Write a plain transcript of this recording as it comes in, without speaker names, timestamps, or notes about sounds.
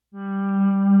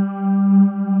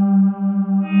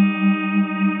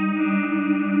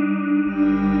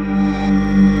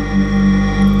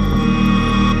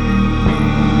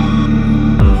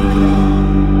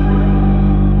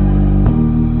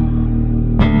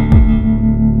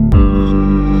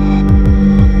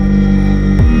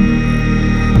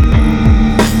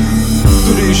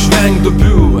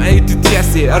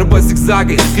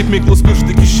zigzagais, kaip miklus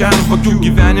pirštai kišenų pakių.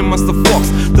 Gyvenimas afoks,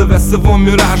 tave savo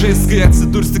miražais, kai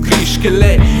atsidursi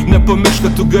kryžkeliai. Nepamiršk,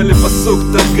 kad tu gali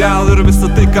pasukti atgal ir visą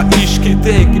tai, ką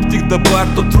iškeitei. Kaip tik dabar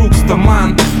to trūksta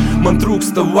man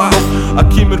trūksta wow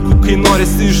akimirkų, kai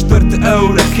norisi ištarti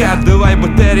eureka. Davai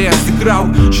baterijas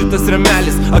įkrauk, šitas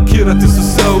remelis akiratį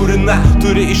susiaurina.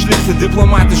 Turi išlikti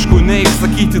diplomatišku,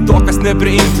 neišsakyti to, kas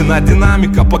nepriimtina.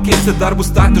 Dinamika pakeisti darbų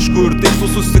statiškų ir taip tu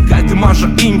susikalti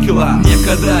mažą inkilą.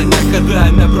 Niekada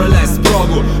nepraleis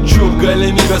progų, čiūp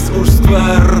galimybės už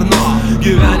skverno.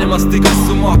 Gyvenimas tai, kas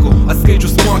sumoku,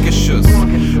 atskaičius mokesčius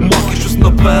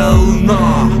nuo pelno.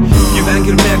 Gyvenk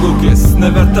ir mėgaukis,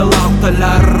 neverta laukt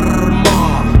aliarmo.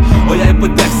 O jei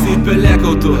pateksi į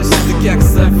pelėkautus, tikėk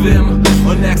savim,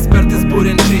 o ne ekspertais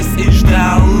būrenčiais iš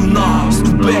delno.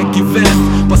 Skubėk gyvent,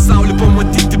 pasaulį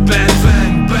pamatyti bent.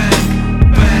 Bang, bang,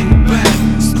 bang, bang.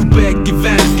 Skubėk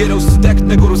gyvent, geriau sudegt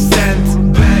negu rusent.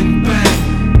 Bang,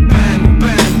 bang, bang,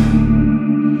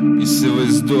 bang.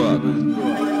 Įsivaizduok.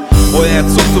 O jei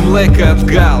atsuktum laiką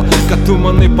atgal, kad tu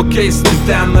manai pakeistum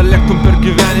ten, ar lėktum per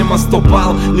gyvenimą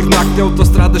stopal, lyg naktį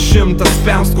autostrada 100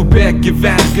 pėm. Skubėk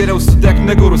gyvent, geriau sudegt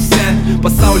negu rusent.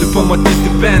 Pasaulį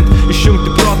pamatyti bent,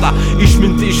 išjungti protą,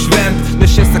 išminti išvent.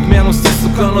 Nes šie sakmė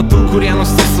nusisuka nuo tų, kurie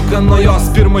nusisuka nuo jos.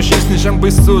 Pirmas žingsnis ženk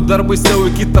baisu, dar baisiau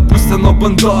į kitą pusę nuo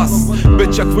bandos.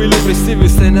 Bet čia kvailių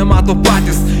prisivisai nemato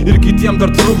patys ir kitiem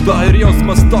dar trukdo. Ir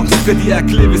jausmas toks, kad jie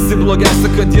akli visi,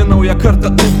 blogiausia, kad jie naują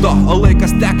kartą ugdo. O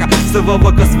laikas teka, savo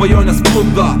vakas svajonės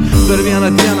plukdo. Dar vieną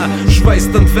dieną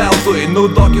švaistant veltui,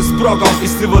 naudokis progom,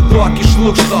 įsivaduok iš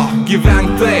lukšto.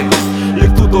 Gyvenk taip,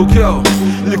 liktų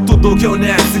daugiau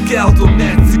neatsikeltų.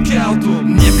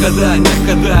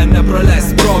 Niekada nepraleis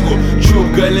progų,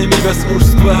 čiūp galimybės už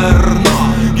skverno.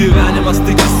 Gyvenimas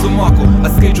tai, kas sumoku,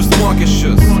 atskaičius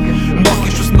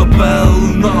mokesčius nuo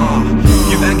pelno.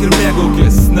 Gyvenk ir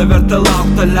mėgaukis, neverta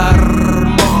laukt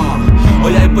aliarmo. O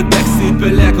jei pateksi į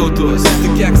pelėkautus,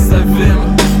 tikėk savim,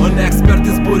 o ne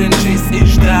ekspertais būrenčiais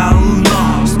iš delno.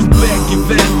 Skubėk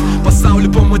gyvent, pasaulį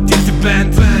pamatyti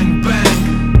bent. Bang, bang,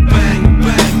 bang,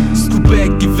 bang.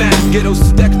 Skubėk gyvent, geriau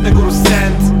sudegt negu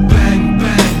rusent. Bang,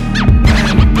 bang,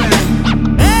 bang, bang.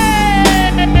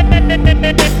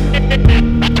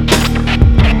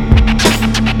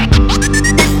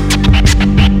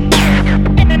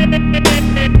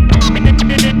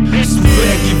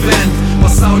 Skubėk gyvent,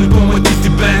 pasaulį pamatyti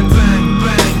bent. Bang,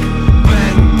 bang,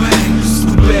 bang, bang.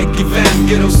 Skubėk gyvent,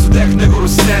 geriau sudegt negu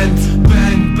rusent.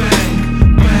 Bang, bang,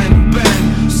 bang,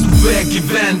 bang. Skubėk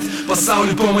gyvent,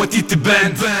 pasaulį pamatyti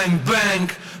bent. Bang, bang,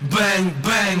 bang,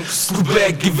 bang.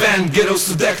 Skubėk gyvent, geriau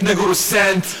sudegt negu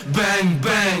rusent. Bang,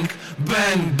 bang,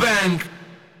 bang, bang.